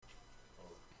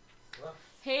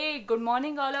Hey good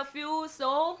morning all of you.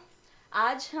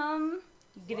 आज हम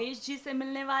गिरीश जी से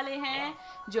मिलने वाले हैं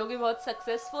जो कि बहुत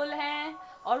सक्सेसफुल हैं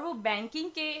और वो बैंकिंग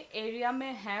के एरिया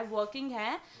में हैं, वर्किंग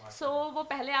हैं। वो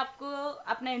पहले आपको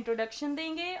अपना इंट्रोडक्शन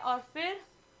देंगे और फिर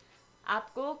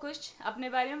आपको कुछ अपने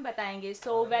बारे में बताएंगे।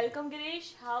 Welcome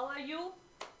Girish, how are you?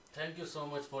 Thank you so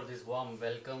much for this warm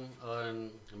welcome.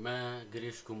 मैं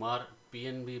गिरीश कुमार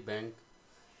पीएनबी बैंक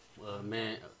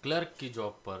में क्लर्क की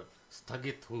जॉब पर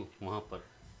स्थगित हूँ वहाँ पर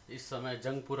इस समय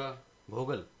जंगपुरा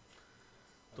भोगल।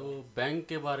 तो बैंक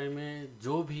के बारे में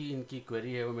जो भी इनकी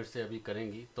क्वेरी है वो मेरे से अभी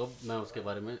करेंगी तो मैं उसके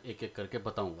बारे में एक एक करके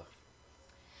बताऊंगा।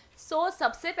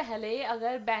 सबसे पहले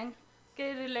अगर बैंक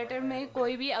के रिलेटेड में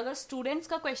कोई भी अगर स्टूडेंट्स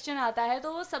का क्वेश्चन आता है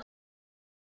तो वो सब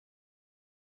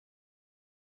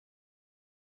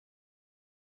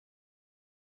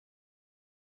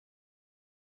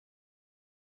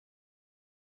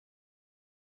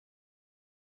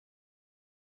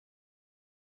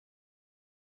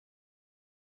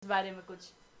इस बारे में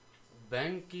कुछ।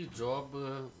 बैंक की जॉब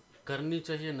करनी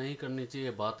चाहिए नहीं करनी चाहिए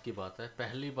ये बात की बात है।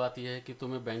 पहली बात यह है कि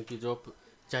तुम्हें बैंक की जॉब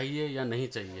चाहिए या नहीं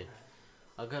चाहिए।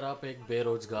 अगर आप एक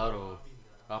बेरोजगार हो,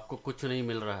 आपको कुछ नहीं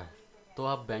मिल रहा है, तो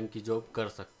आप बैंक की जॉब कर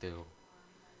सकते हो।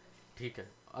 ठीक है।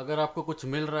 अगर आपको कुछ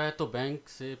मिल रहा है तो बैंक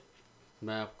से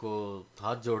मैं आपको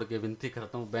हाथ जोड़ के विनती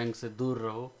करता हूँ, बैंक से दूर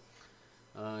रहो।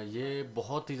 ये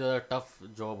बहुत ही ज़्यादा टफ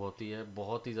जॉब होती है,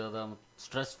 बहुत ही ज़्यादा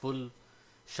स्ट्रेसफुल।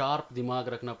 शार्प दिमाग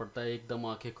रखना पड़ता है, एकदम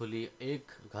आंखें खुली।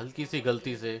 एक हल्की सी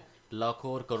गलती से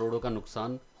लाखों और करोड़ों का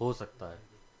नुकसान हो सकता है।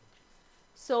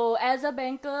 As a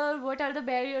banker, what are the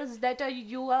barriers that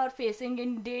you are facing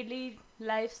in daily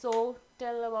life?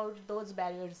 Tell about those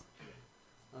barriers.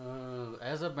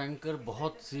 As a banker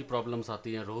बहुत सी प्रॉब्लम्स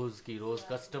आती हैं, रोज़ की रोज़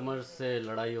कस्टमर से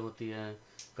लड़ाई होती है।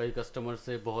 कई कस्टमर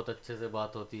से बहुत अच्छे से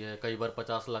बात होती है। कई बार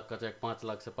 50 लाख का चेक 5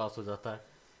 लाख से पास हो जाता है।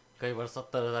 कई बार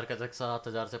 70,000 का चेक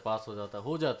 7,000 से पास हो जाता है।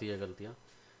 हो जाती है गलतियाँ।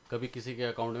 कभी किसी के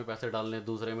अकाउंट में पैसे डालने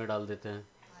दूसरे में डाल देते हैं।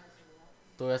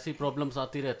 तो ऐसी प्रॉब्लम्स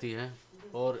आती रहती हैं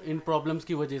और इन प्रॉब्लम्स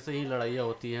की वजह से ही लड़ाइयाँ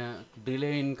होती हैं। डिले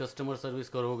इन कस्टमर सर्विस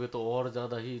करोगे तो और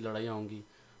ज़्यादा ही लड़ाइयाँ होंगी।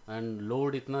 एंड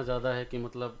लोड इतना ज़्यादा है कि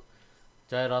मतलब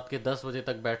चाहे रात के 10 बजे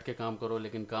तक बैठ के काम करो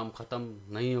लेकिन काम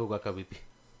ख़त्म नहीं होगा कभी भी।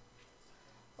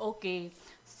 ओके।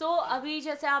 अभी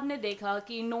जैसे आपने देखा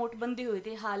कि नोटबंदी हुई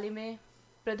थी हाल ही में,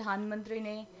 प्रधानमंत्री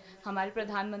ने हमारे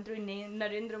प्रधानमंत्री ने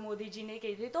नरेंद्र मोदी जी ने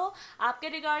की थी। तो आपके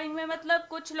रिगार्डिंग में मतलब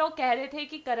कुछ लोग कह रहे थे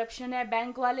कि करप्शन है,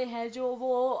 बैंक वाले हैं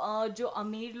जो जो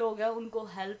अमीर लोग हैं उनको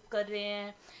हेल्प कर रहे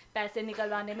हैं पैसे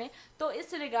निकलवाने में। तो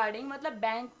इस रिगार्डिंग मतलब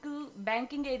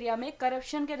बैंकिंग एरिया में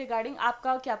करप्शन के रिगार्डिंग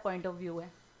आपका क्या पॉइंट ऑफ व्यू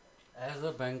है? एज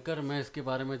अ बैंकर मैं इसके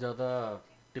बारे में ज़्यादा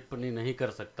टिप्पणी नहीं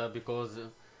कर सकता, बिकॉज़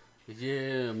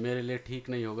ये मेरे लिए ठीक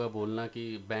नहीं होगा बोलना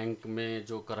कि बैंक में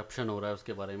जो करप्शन हो रहा है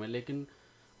उसके बारे में। लेकिन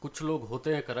कुछ लोग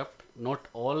होते हैं करप्ट, नॉट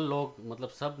ऑल लोग, मतलब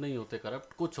सब नहीं होते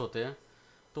करप्ट, कुछ होते हैं।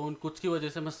 तो उन कुछ की वजह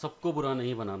से मैं सबको बुरा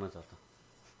नहीं बनाना चाहता।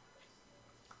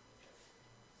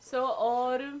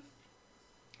 और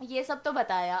ये सब तो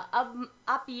बताया, अब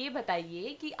आप ये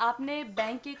बताइए कि आपने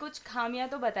बैंक की कुछ खामियां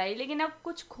तो बताई, लेकिन अब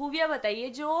कुछ खूबियां बताइए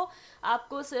जो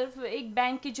आपको सिर्फ एक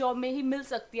बैंक की जॉब में ही मिल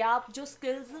सकती है, आप जो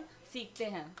स्किल्स सीखते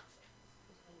हैं।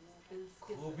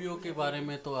 खूबियों के बारे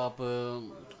में तो आप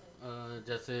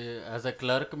जैसे एज ए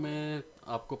क्लर्क में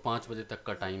आपको 5 बजे तक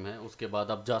का टाइम है, उसके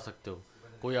बाद आप जा सकते हो,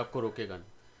 कोई आपको रोकेगा नहीं।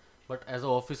 बट एज अ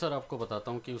ऑफिसर आपको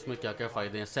बताता हूँ कि उसमें क्या क्या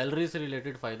फ़ायदे हैं। सैलरी से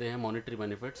रिलेटेड फ़ायदे हैं, मॉनेटरी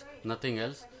बेनिफिट्स, नथिंग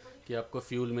एल्स। कि आपको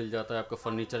फ्यूल मिल जाता है, आपको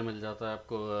फर्नीचर मिल जाता है,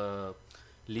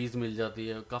 आपको लीज मिल जाती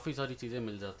है, काफ़ी सारी चीज़ें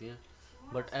मिल जाती हैं।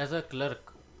 बट एज अ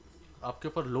क्लर्क आपके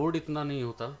ऊपर लोड इतना नहीं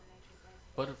होता।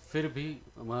 पर फिर भी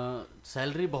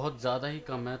सैलरी बहुत ज़्यादा ही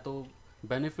कम है, तो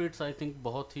बेनिफिट्स आई थिंक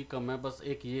बहुत ही कम है। बस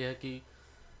एक ये है कि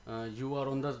you are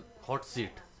on the hot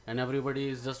seat and everybody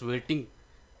is just waiting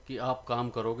कि आप काम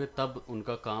करोगे तब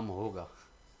उनका काम होगा।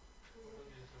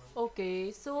 Okay,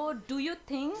 do you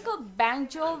think bank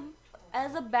job,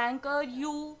 as a banker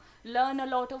you learn a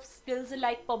lot of skills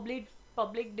like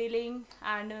public dealing,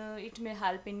 and it may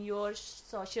help in your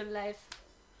social life?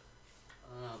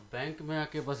 Bank में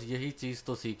आके बस यही चीज़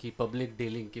तो सीखी, पब्लिक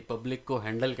डीलिंग की, पब्लिक को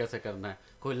हैंडल कैसे करना है।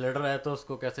 कोई लड़ रहा है तो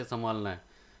उसको कैसे संभालना है,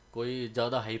 कोई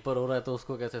ज़्यादा हाइपर हो रहा है तो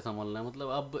उसको कैसे संभालना है। मतलब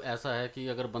अब ऐसा है कि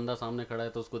अगर बंदा सामने खड़ा है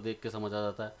तो उसको देख के समझ आ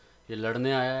जाता है ये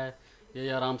लड़ने आया है, ये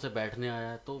आराम से बैठने आया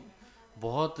है। तो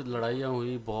बहुत लड़ाइयाँ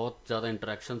हुई, बहुत ज़्यादा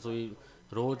इंटरेक्शंस हुई।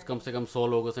 रोज़ कम से कम 100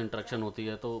 लोगों से इंटरेक्शन होती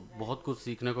है, तो बहुत कुछ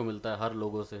सीखने को मिलता है हर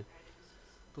लोगों से।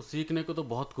 तो सीखने को तो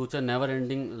बहुत कुछ है, नेवर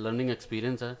एंडिंग लर्निंग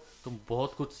एक्सपीरियंस है। तुम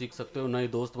बहुत कुछ सीख सकते हो, नए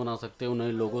दोस्त बना सकते हो,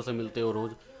 नए लोगों से मिलते हो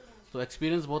रोज़। तो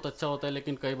एक्सपीरियंस बहुत अच्छा होता है,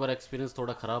 लेकिन कई बार एक्सपीरियंस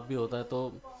थोड़ा ख़राब भी होता है।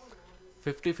 तो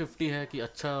 50-50 है कि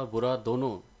अच्छा बुरा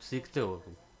दोनों सीखते हो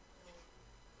तुम।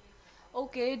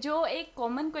 ओके, जो एक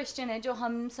कॉमन क्वेश्चन है जो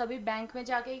हम सभी बैंक में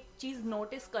जाके एक चीज़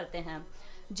नोटिस करते हैं,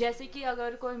 जैसे कि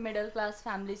अगर कोई मिडिल क्लास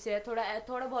फैमिली से है, थोड़ा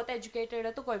थोड़ा बहुत एजुकेटेड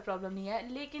है तो कोई प्रॉब्लम नहीं है,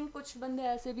 लेकिन कुछ बंदे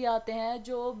ऐसे भी आते हैं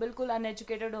जो बिल्कुल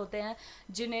अनएजुकेटेड होते हैं,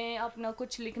 जिन्हें अपना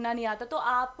कुछ लिखना नहीं आता, तो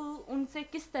आप उनसे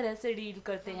किस तरह से डील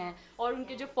करते हैं और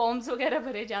उनके जो फॉर्म्स वगैरह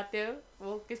भरे जाते हैं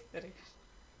वो किस तरह?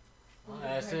 हाँ,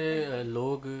 ऐसे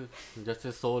लोग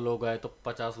जैसे 100 लोग आए तो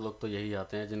 50 लोग तो यही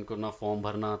आते हैं जिनको ना फॉर्म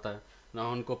भरना आता है, ना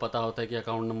उनको पता होता है कि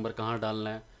अकाउंट नंबर कहाँ डालना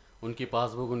है, उनकी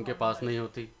पासबुक उनके पास नहीं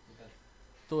होती।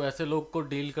 तो ऐसे लोग को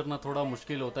डील करना थोड़ा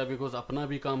मुश्किल होता है, बिकॉज अपना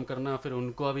भी काम करना फिर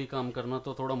उनको भी काम करना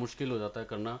तो थोड़ा मुश्किल हो जाता है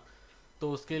करना।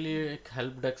 तो उसके लिए एक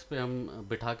हेल्प डेस्क पे हम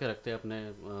बिठा के रखते हैं अपने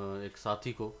एक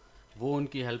साथी को, वो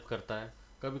उनकी हेल्प करता है।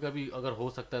 कभी कभी अगर हो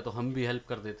सकता है तो हम भी हेल्प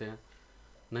कर देते हैं,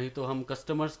 नहीं तो हम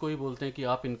कस्टमर्स को ही बोलते हैं कि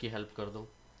आप इनकी हेल्प कर दो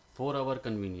for our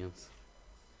convenience.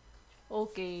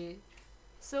 Okay,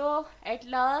 so at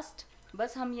last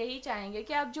बस हम यही चाहेंगे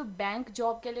कि आप जो बैंक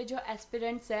जॉब के लिए जो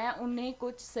एस्पिरेंट्स हैं उन्हें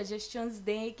कुछ सजेशंस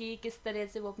दें कि किस तरह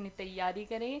से वो अपनी तैयारी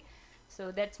करें।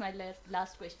 So that's my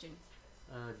last question.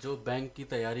 जो बैंक की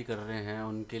तैयारी कर रहे हैं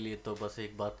उनके लिए तो बस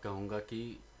एक बात कहूँगा कि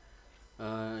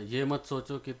ये मत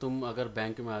सोचो कि तुम अगर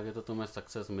बैंक में आ गए तो तुम्हें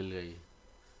सक्सेस मिल गई।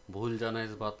 भूल जाना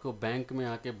इस बात को। बैंक में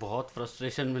आके बहुत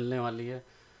फ्रस्ट्रेशन मिलने वाली है,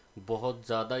 बहुत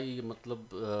ज़्यादा ही, मतलब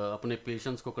अपने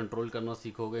पेशेंस को कंट्रोल करना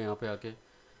सीखोगे यहाँ पे आके।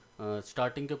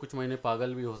 स्टार्टिंग के कुछ महीने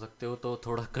पागल भी हो सकते हो, तो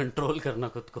थोड़ा कंट्रोल करना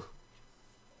खुद को।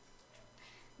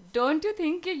 Don't you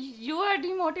think you are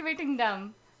demotivating them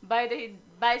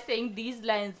by saying these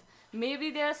lines?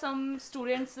 Maybe there are some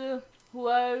students who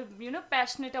are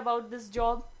passionate about this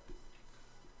job.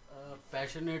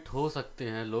 Passionate हो सकते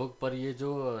हैं लोग, पर ये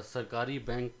जो सरकारी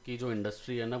बैंक की जो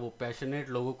इंडस्ट्री है ना, वो पैशनेट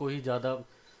लोगों को ही ज़्यादा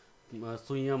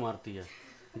सुइयाँ मारती है।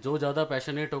 जो ज़्यादा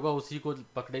पैशनेट होगा उसी को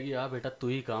पकड़ेगी, हाँ बेटा तू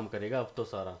ही काम करेगा अब तो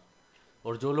सारा।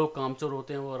 और जो लोग कामचोर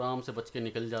होते हैं वो आराम से बच के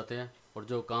निकल जाते हैं, और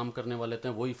जो काम करने वाले होते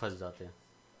हैं वही फंस जाते हैं।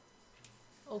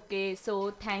 Okay, so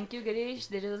thank you, Girish.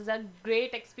 There was a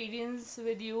great experience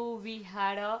with you. We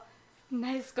had a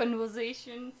nice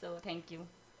conversation. So thank you.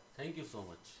 Thank you so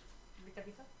much.